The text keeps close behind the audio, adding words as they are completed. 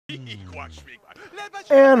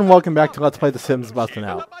And welcome back to Let's Play The Sims Bustin'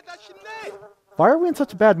 Out. Why are we in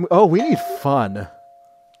such a bad mood? Oh, we need fun.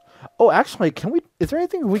 Oh, actually, is there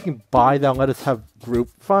anything we can buy that'll let us have group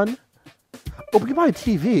fun? Oh, we can buy a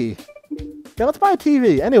TV. Yeah, let's buy a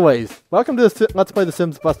TV. Anyways, welcome to Let's Play The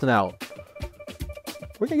Sims Bustin' Out.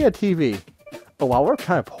 We're gonna get a TV. Oh, wow, we're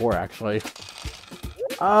kind of poor, actually.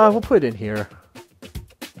 We'll put it in here.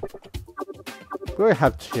 We already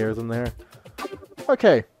have chairs in there.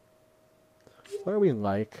 Okay. What are we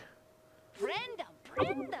like?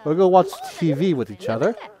 We'll go watch TV with each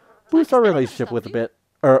other. Boost our relationship with a bit.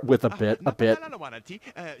 A bit.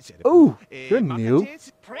 Ooh, you're new.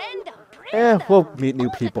 We'll meet new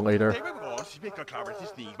people later.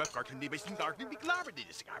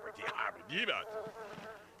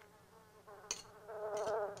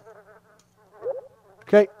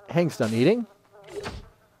 Okay, Hank's done eating.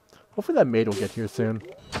 Hopefully that maid will get here soon.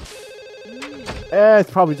 It's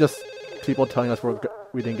probably just people telling us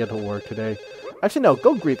we didn't get to work today. Actually, no,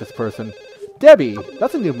 go greet this person. Debbie!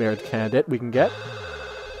 That's a new marriage candidate we can get.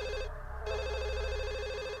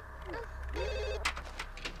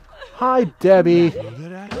 Hi, Debbie!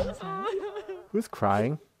 Who's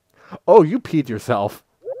crying? Oh, you peed yourself.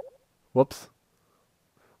 Whoops.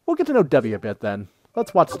 We'll get to know Debbie a bit then.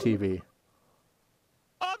 Let's watch TV.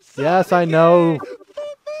 Yes, I know.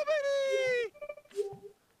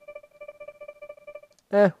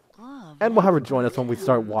 And we'll have her join us when we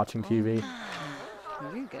start watching TV.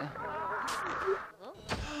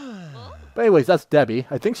 But anyways, that's Debbie.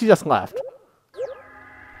 I think she just left.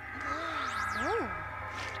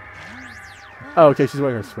 Oh, okay, she's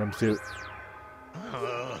wearing her swimsuit.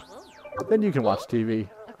 Then you can watch TV.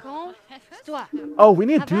 Oh, we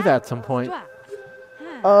need to do that at some point.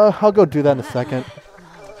 I'll go do that in a second.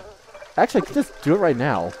 Actually, I can just do it right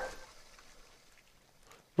now.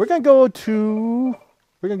 We're gonna go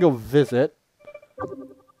visit.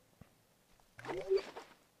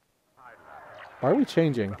 Why are we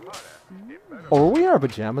changing? Oh, were we in our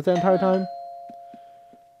pajamas the entire time?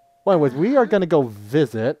 Well, anyways, we are gonna go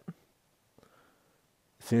visit.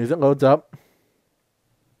 As soon as it loads up.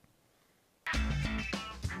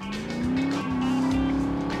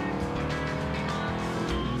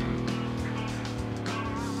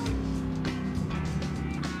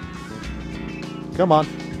 Come on.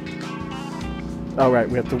 Oh, right,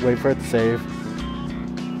 we have to wait for it to save.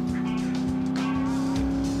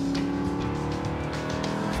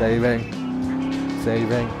 Saving.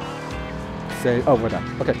 Save. Oh, we're done.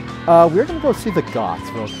 Okay. We're gonna go see the Goths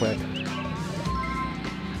real quick.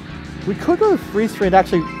 We could go to Free Street and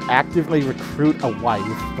actually actively recruit a wife,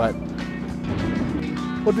 but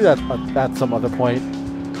we'll do that at some other point.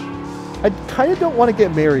 I kind of don't want to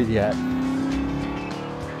get married yet.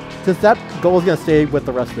 Because that goal is going to stay with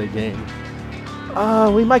the rest of the game.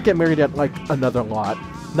 We might get married at, like, another lot.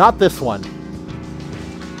 Not this one.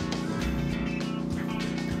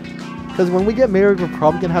 Because when we get married, we're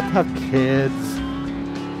probably going to have kids.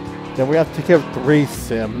 Then we have to take care of 3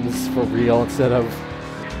 Sims for real instead of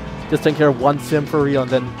just taking care of 1 Sim for real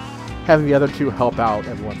and then having the other 2 help out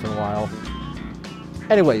every once in a while.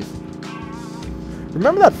 Anyways.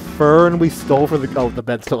 Remember that fern we stole for the... Oh, the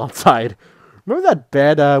bed's still outside. Remember that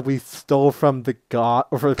bed we stole from the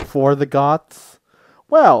for the Goths?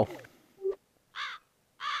 Well,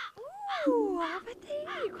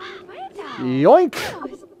 yoink!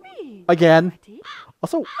 Again.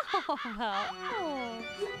 Also,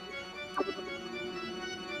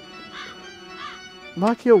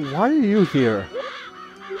 Makio, why are you here?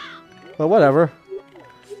 Well, whatever.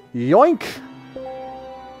 Yoink!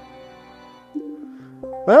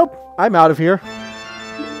 Well, I'm out of here.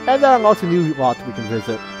 And there are lots of new lots we can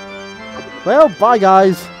visit. Well, bye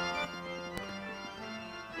guys!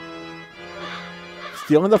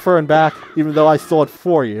 Stealing the fern back, even though I stole it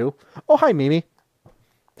for you. Oh, hi Mimi.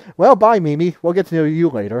 Well, bye Mimi. We'll get to know you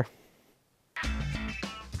later.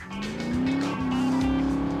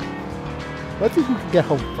 Let's see who can get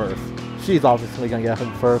home first. She's obviously gonna get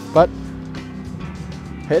home first, but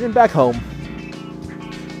heading back home.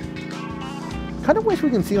 Kind of wish we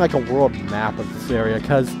can see like a world map of this area,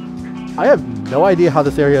 because I have no idea how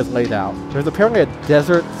this area is laid out. There's apparently a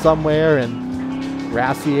desert somewhere and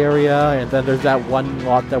grassy area, and then there's that one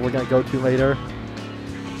lot that we're going to go to later.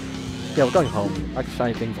 Yeah, we're going home. Like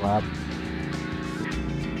Shiny Things Lab.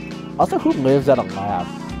 Also, who lives at a lab?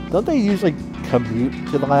 Don't they usually commute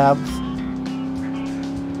to the labs?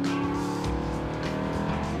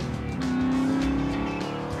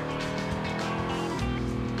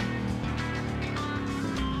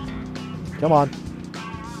 Come on.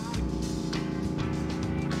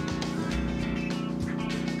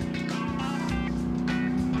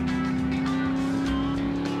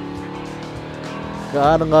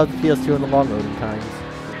 Gotta love the PS2 and the long loading times.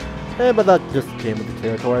 Eh, but that just came with the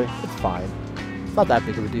territory. It's fine. It's not that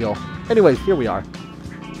big of a deal. Anyways, here we are.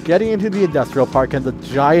 Getting into the industrial park and the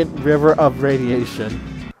giant river of radiation.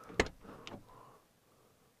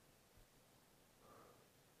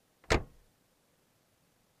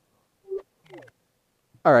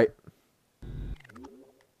 Alright.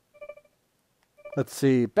 Let's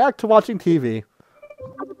see. Back to watching TV.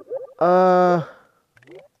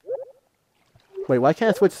 Wait, why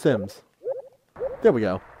can't I switch Sims? There we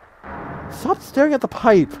go. Stop staring at the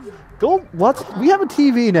pipe. Go, what? We have a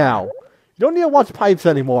TV now. You don't need to watch pipes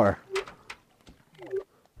anymore.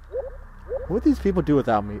 What would these people do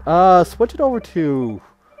without me? Switch it over to...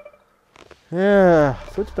 Yeah,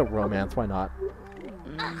 switch it to romance. Why not?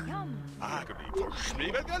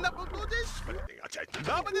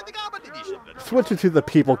 Switch it to the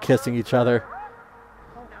people kissing each other.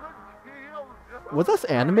 Was this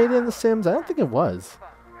animated in The Sims? I don't think it was.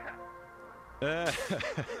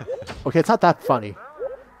 Okay, it's not that funny.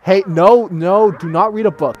 Hey, no, do not read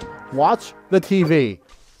a book. Watch the TV.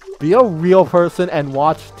 Be a real person and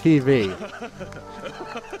watch TV.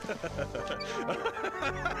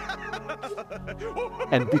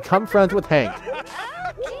 And become friends with Hank.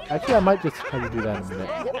 Actually, I might just try to do that in a minute.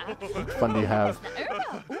 What fun do you have?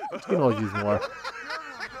 You can always use more.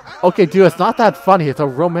 Okay, dude, it's not that funny. It's a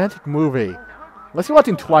romantic movie. Unless you're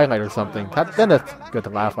watching Twilight or something. Then it's good to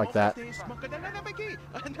laugh like that.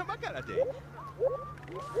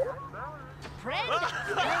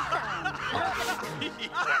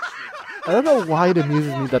 I don't know why it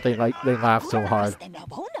amuses me that they laugh so hard.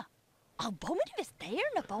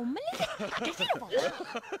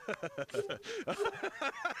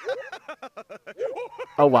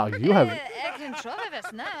 Oh wow, you have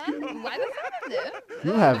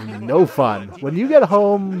no fun. When you get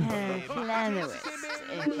home,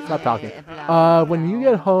 stop talking. When you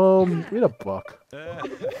get home, read a book.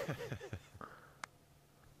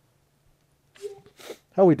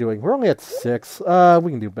 How are we doing? We're only at 6. We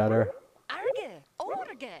can do better.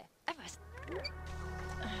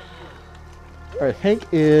 Alright, Hank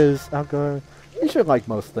is outgoing. He should like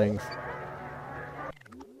most things.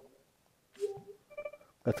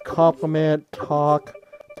 Let's compliment, talk,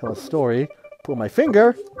 tell a story, pull my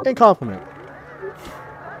finger, and compliment.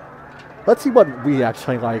 Let's see what we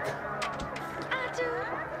actually like.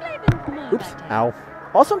 Oops, ow.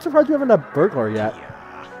 Also, I'm surprised we haven't had burglar yet.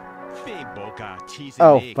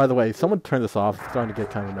 Oh, by the way, someone turn this off. It's starting to get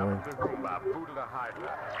kind of annoying.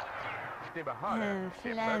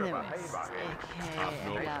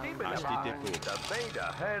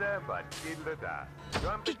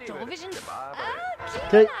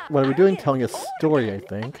 Okay, what are we doing? Telling a story, I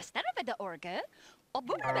think.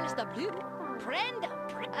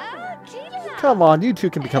 Come on, you two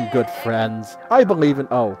can become good friends. I believe in...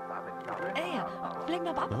 Oh.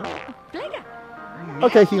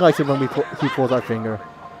 Okay, he likes it when he pulls our finger.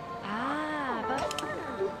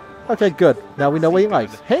 Okay, good. Now we know what he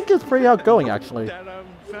likes. Hank is pretty outgoing, actually.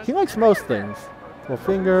 He likes most things. Pull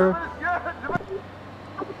finger.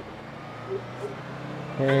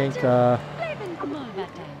 Hank,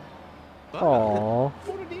 Aww.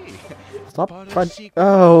 Stop trying...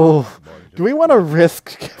 Oh. Do we want to risk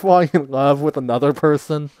falling in love with another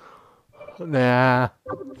person? Nah.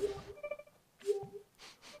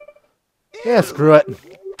 Yeah, screw it.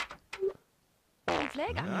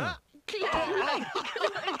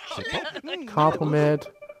 Compliment.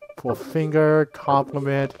 Pull finger.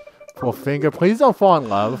 Compliment. Pull finger. Please don't fall in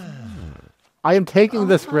love. I am taking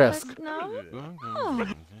this risk.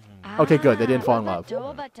 Okay, good. They didn't fall in love.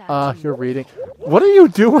 You're reading. What are you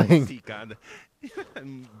doing?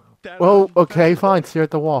 Well, okay, fine. Stare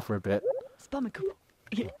at the wall for a bit.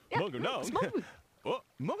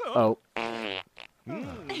 Oh.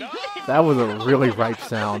 That was a really ripe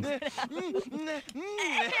sound.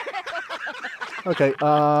 Okay,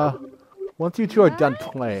 once you two are done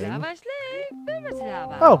playing...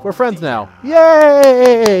 Oh, we're friends now.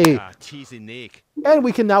 Yay! And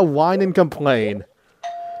we can now whine and complain.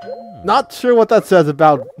 Not sure what that says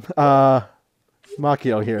about,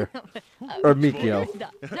 Makio here. Or Mikio.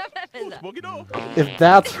 If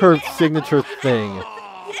that's her signature thing.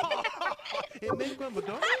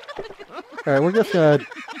 Alright, we're just gonna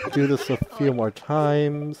do this a few more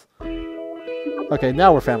times. Okay,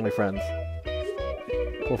 now we're family friends.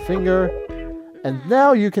 Pull finger. And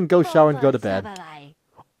now you can go shower and go to bed.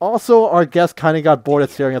 Also, our guest kind of got bored of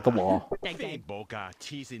staring at the wall. Take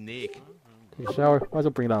a shower. Might as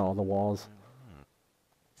well bring down all the walls.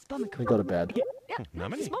 And go to bed.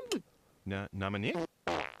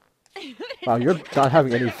 Wow, you're not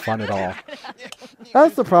having any fun at all.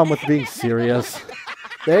 That's the problem with being serious.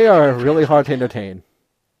 They are really hard to entertain.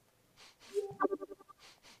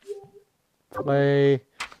 Play.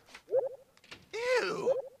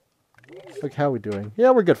 Look, how are we doing? Yeah,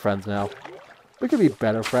 we're good friends now. We could be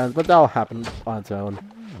better friends, but that'll happen on its own.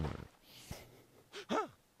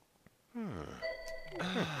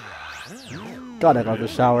 God, I love the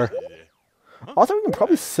shower. Also, we can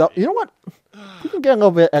probably sell... You know what? We can get a little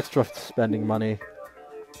bit extra spending money.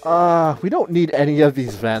 We don't need any of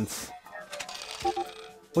these vents.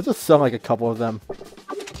 We'll just sell like a couple of them.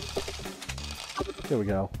 Here we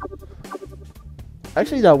go.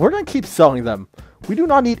 Actually, no, we're going to keep selling them. We do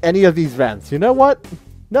not need any of these vents. You know what?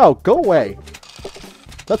 No, go away.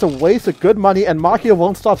 That's a waste of good money, and Machia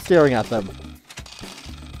won't stop staring at them.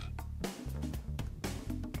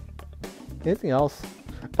 Anything else?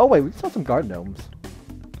 Oh wait, we saw some garden gnomes.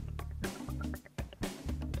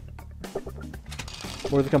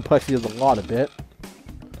 Where the complexity of the lot a bit.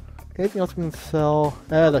 Anything else we can sell?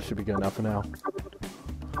 That should be good enough for now.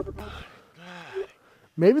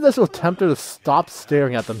 Maybe this will tempt her to stop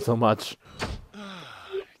staring at them so much.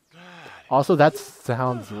 Also, that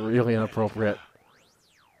sounds really inappropriate.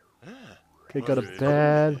 Okay, go to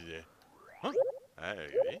bed.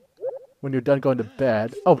 When you're done going to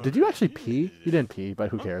bed... Oh, did you actually pee? You didn't pee, but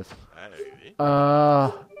who cares?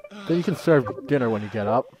 Then you can serve dinner when you get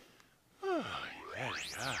up.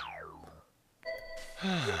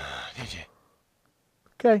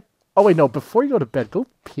 Okay. Oh, wait, no. Before you go to bed, go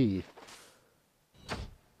pee. I'm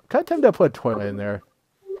kind of tempted to put a toilet in there.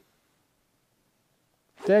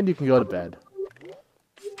 Then you can go to bed.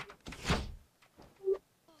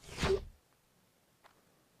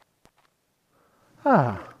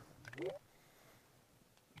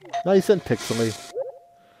 Nice and pixely.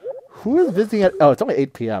 Who is visiting at... Oh, it's only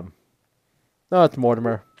 8 p.m. No, it's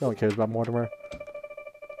Mortimer. No one cares about Mortimer.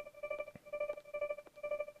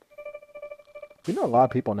 We know a lot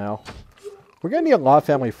of people now. We're going to need a lot of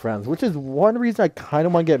family friends, which is one reason I kind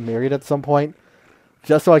of want to get married at some point.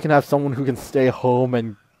 Just so I can have someone who can stay home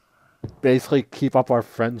and basically keep up our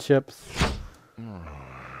friendships.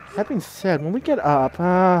 That being said, when we get up,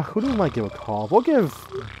 who do we might give a call? We'll give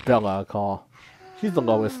Bella a call. She's the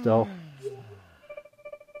lowest still.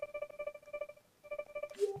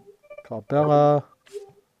 Call Bella.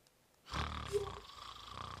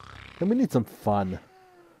 Then we need some fun.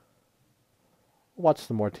 Watch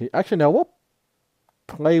some more TV. Actually, no, we'll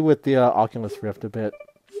play with the Oculus Rift a bit.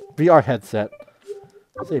 VR headset.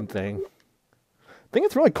 Same thing. I think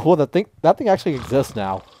it's really cool that that thing actually exists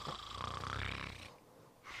now.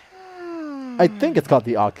 I think it's called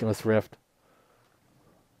the Oculus Rift.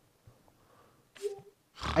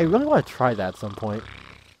 I really want to try that at some point.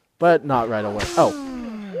 But not right away. Oh.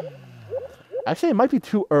 Actually, it might be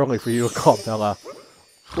too early for you to call Bella.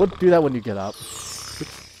 We'll do that when you get up.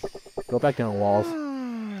 Go back down the walls.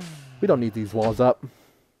 We don't need these walls up.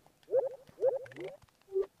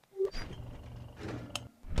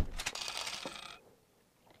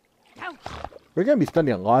 We're going to be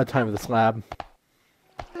spending a lot of time with this lab.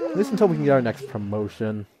 At least until we can get our next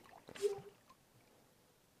promotion.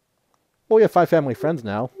 Well, we have 5 family friends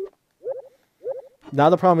now. Now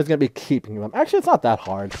the problem is going to be keeping them. Actually, it's not that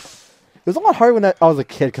hard. It was a lot harder when I was a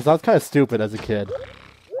kid, because I was kind of stupid as a kid.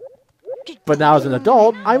 But now as an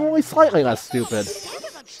adult, I'm only slightly less stupid.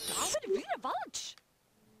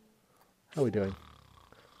 How are we doing?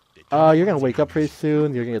 You're going to wake up pretty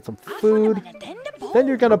soon. You're going to get some food. Then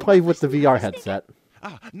you're going to play with the VR headset.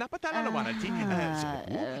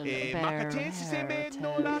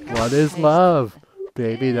 What is love?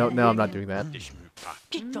 Baby, no, I'm not doing that.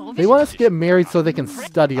 They want us to get married so they can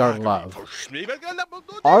study our love.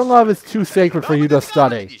 Our love is too sacred for you to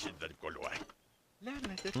study.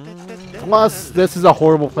 Plus, this is a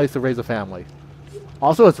horrible place to raise a family.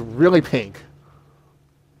 Also, it's really pink.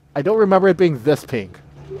 I don't remember it being this pink.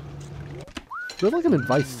 Feels like I'm in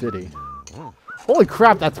Vice City. Holy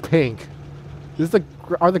crap, that's pink!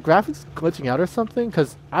 Are the graphics glitching out or something?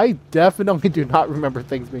 Because I definitely do not remember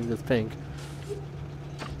things being this pink.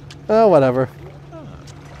 Oh, whatever.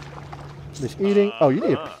 Finish eating. Oh, you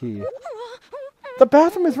need a pee. The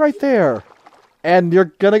bathroom is right there! And you're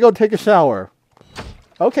gonna go take a shower.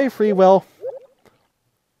 Okay, free will.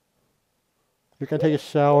 You're gonna take a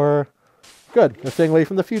shower. Good. You're staying away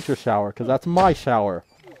from the future shower, because that's my shower.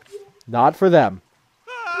 Not for them.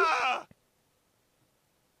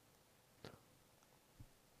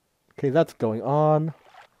 Okay, that's going on.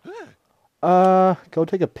 Go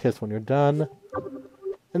take a piss when you're done.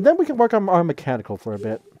 And then we can work on our mechanical for a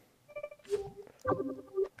bit.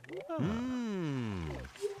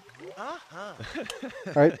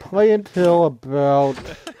 Alright, play until about...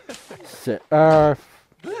 Yeah,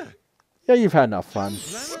 Yeah, you've had enough fun.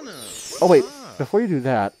 Oh wait, before you do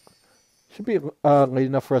that, should be late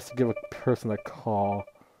enough for us to give a person a call.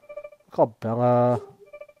 We'll call Bella.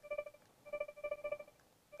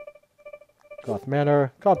 Goth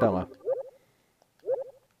Manor. Call Bella.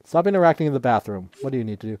 Stop interacting in the bathroom. What do you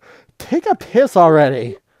need to do? Take a piss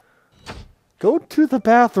already! Go to the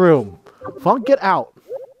bathroom! Funk, get out!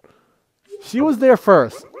 She was there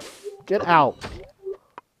first. Get out.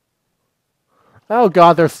 Oh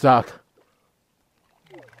god, they're stuck.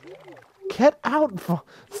 Get out!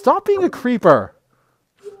 Stop being a creeper!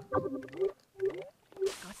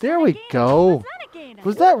 There we go.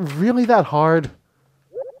 Was that really that hard?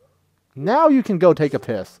 Now you can go take a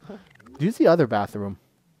piss. Use the other bathroom.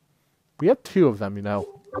 We have 2 of them, you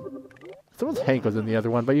know. Someone's Hank was in the other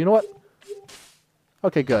one, but you know what?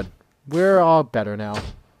 Okay, good. We're all better now.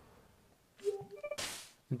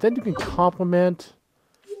 And then you can compliment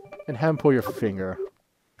and have him pull your finger.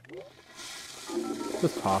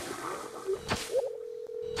 Just talk.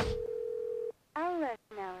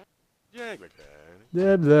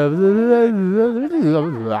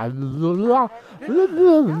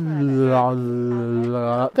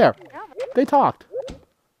 There. They talked.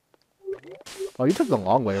 Oh, you took the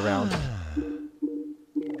long way around.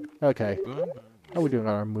 Okay. How are we doing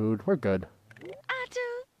on our mood? We're good.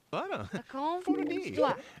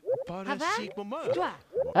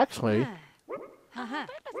 Actually,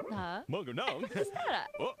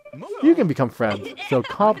 you can become friends. So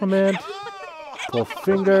compliment, pull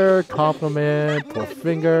finger, compliment, pull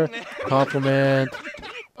finger, compliment,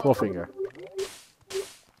 pull finger.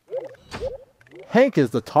 Hank is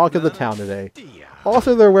the talk of the town today.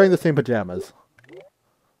 Also, they're wearing the same pajamas.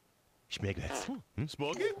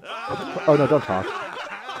 Oh no, don't talk.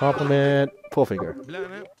 Compliment, pull finger.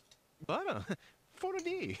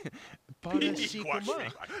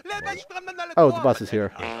 Oh, the bus is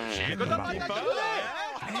here.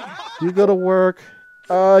 You go to work.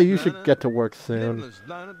 You should get to work soon.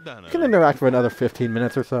 You can interact for another 15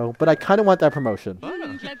 minutes or so, but I kind of want that promotion.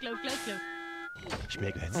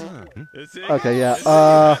 Okay,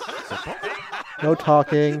 yeah, no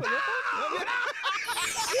talking.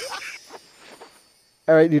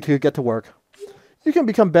 Alright, you two, get to work. You can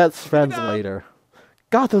become best friends later.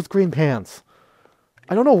 God, those green pants.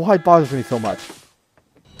 I don't know why it bothers me so much.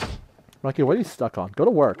 Rocky, what are you stuck on? Go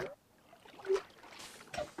to work.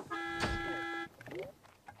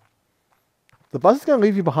 The bus is going to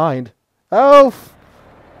leave you behind. Oh,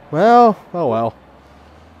 well, oh well.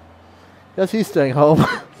 Yes, he's staying home.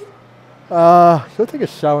 Go take a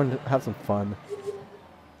shower and have some fun.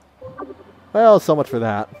 Well, so much for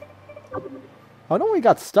that. I don't know what he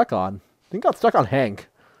got stuck on. I think he got stuck on Hank.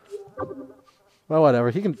 Well,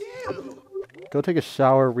 whatever. He can go take a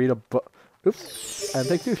shower, read a book. Oops. And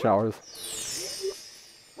take 2 showers.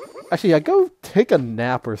 Actually, yeah, go take a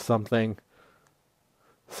nap or something.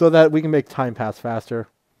 So that we can make time pass faster.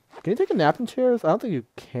 Can you take a nap in chairs? I don't think you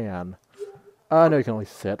can. No, you can only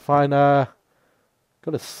sit. Fine, go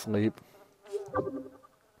to sleep.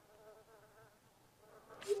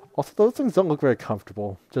 Also, those things don't look very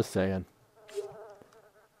comfortable. Just saying.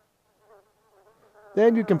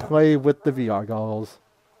 Then you can play with the VR goggles.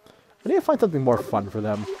 I need to find something more fun for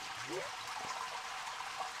them.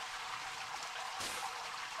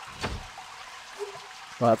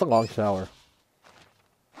 Well, that's a long shower.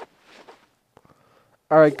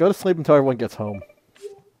 Alright, go to sleep until everyone gets home.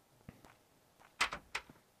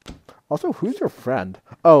 Also, who's your friend?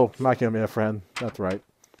 Oh, Maki made a friend. That's right.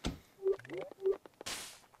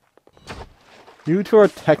 You two are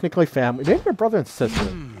technically family. Maybe you're brother and sister.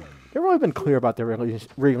 They've really been clear about their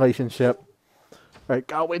relationship. Alright,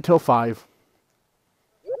 gotta wait till 5.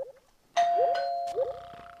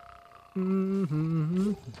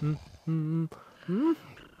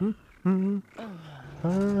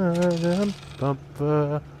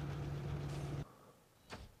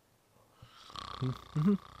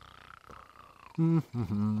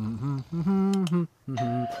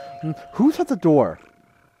 Who's at the door?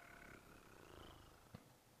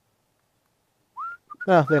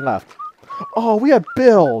 Ah, they left. Oh, we had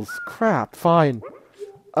bills. Crap, fine.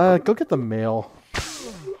 Go get the mail.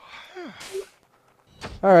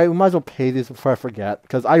 Alright, we might as well pay these before I forget,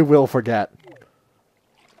 because I will forget.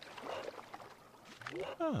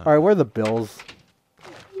 Alright, where are the bills?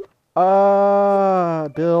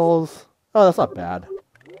 Bills. Oh, that's not bad.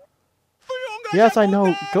 Yes, I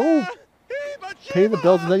know. Go pay the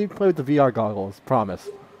bills and then you can play with the VR goggles. Promise.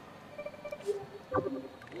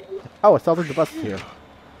 Oh, it sounds like the bus is here.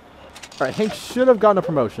 Alright, Hank should have gotten a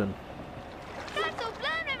promotion.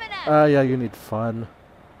 Yeah, you need fun.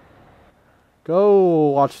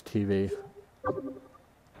 Go watch TV.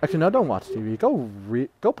 Actually, no, don't watch TV.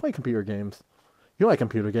 Go play computer games. You like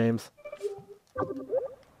computer games.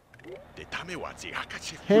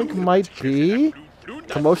 Hank might be...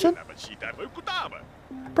 Promotion?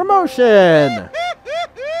 Promotion!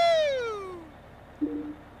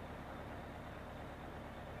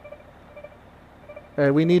 Hey,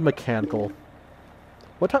 we need mechanical.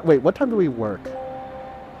 What time? Wait, what time do we work?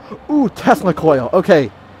 Ooh, Tesla coil. Okay,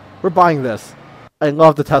 we're buying this. I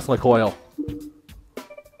love the Tesla coil.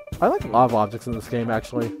 I like a lot of objects in this game,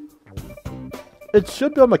 actually. It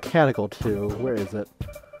should be a mechanical, too. Where is it?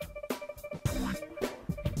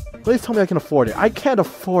 Please tell me I can afford it. I can't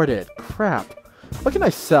afford it. Crap. What can I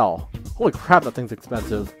sell? Holy crap, that thing's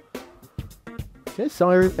expensive. Can I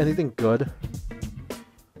sell anything good?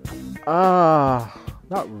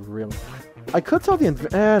 Not really. I could sell the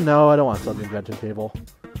no, I don't want to sell the invention table.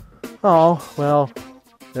 Oh, well.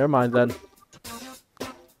 Never mind then.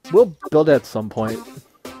 We'll build it at some point.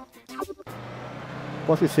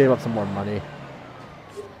 Once we save up some more money.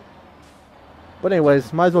 But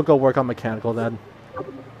anyways, might as well go work on mechanical then.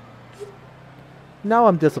 Now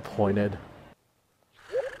I'm disappointed.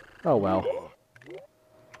 Oh well.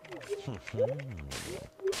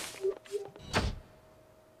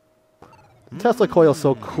 Tesla coil's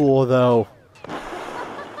so cool though.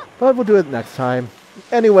 But we'll do it next time.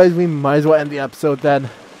 Anyways, we might as well end the episode then,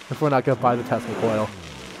 if we're not gonna buy the Tesla coil.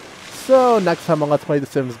 So next time on Let's Play The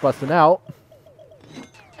Sims Bustin' Out,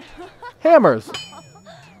 hammers!